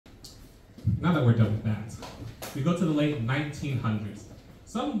now that we're done with that, we go to the late 1900s.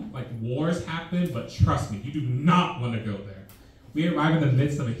 Some wars happen, but trust me, you do not want to go there. We arrive in the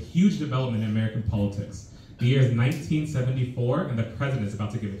midst of a huge development in American politics. The year is 1974, and the president is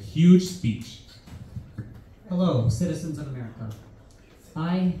about to give a huge speech. Hello, citizens of America.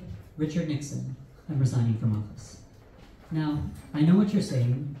 I, Richard Nixon, am resigning from office. Now, I know what you're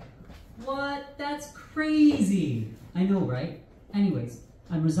saying. What? That's crazy! I know, right? Anyways,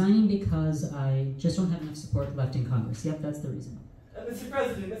 I'm resigning because I just don't have enough support left in Congress. Yep, that's the reason. Mr.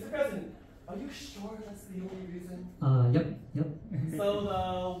 President, are you sure that's the only reason? Yep. So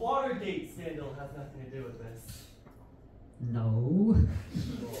the Watergate scandal has nothing to do with this? No.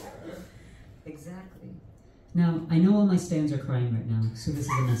 Sure. Exactly. Now, I know all my stands are crying right now, so this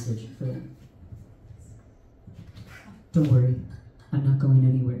is a message for them. Don't worry, I'm not going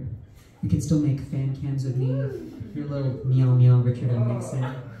anywhere. You can still make fan cams with me, your little meow meow Richard M. Nixon.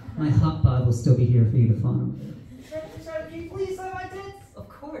 My hot bod will still be here for you to fawn over. Can you please sign my tits? Of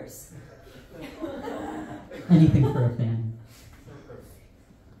course. Anything for a fan.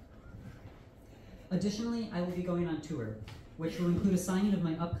 Additionally, I will be going on tour, which will include a signing of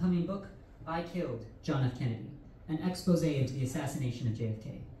my upcoming book, I Killed John F. Kennedy, an expose into the assassination of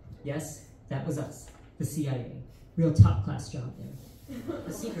JFK. Yes, that was us, the CIA. Real top-class job there.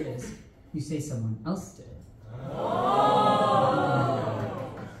 The secret is, you say someone else did it. Oh.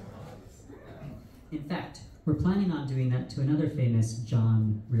 In fact, we're planning on doing that to another famous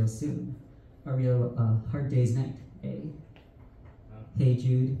John real soon. A real Hard Day's Night, eh? Hey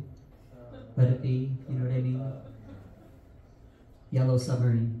Jude, Let It Be, you know what I mean? Yellow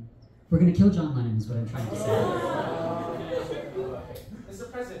Submarine. We're gonna kill John Lennon is what I'm trying to say.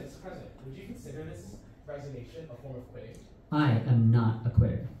 Mr. President, would you consider this resignation a form of quitting? I am not a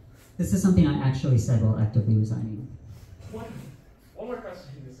quitter. This is something I actually said while actively resigning. One more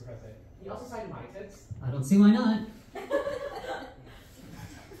question, Mr. President. Can you also sign my tits? I don't see why not.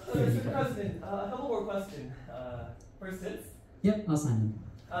 Mr. President, a couple more questions. First tits? Yep, I'll sign them.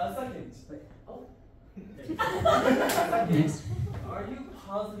 Second. Oh. Next. Are you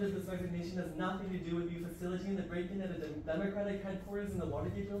positive this resignation has nothing to do with you facilitating the break-in at the Democratic headquarters in the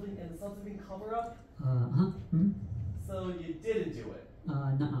Watergate building and the subsequent cover-up? So you didn't do it?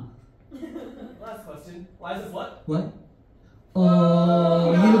 Nuh-uh. Last question. Why is this what? What?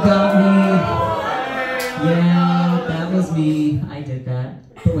 Oh, you got me. Yeah, that was me. I did that.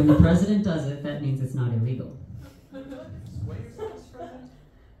 But when the president does it, that means it's not illegal.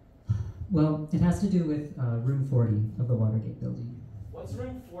 Well, it has to do with room 40 of the Watergate building. What's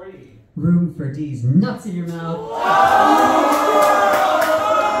room 40? Room for D's nuts in your mouth.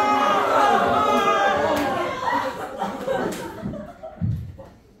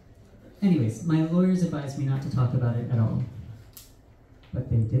 Anyways, my lawyers advised me not to talk about it at all. But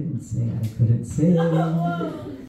they didn't say I couldn't say.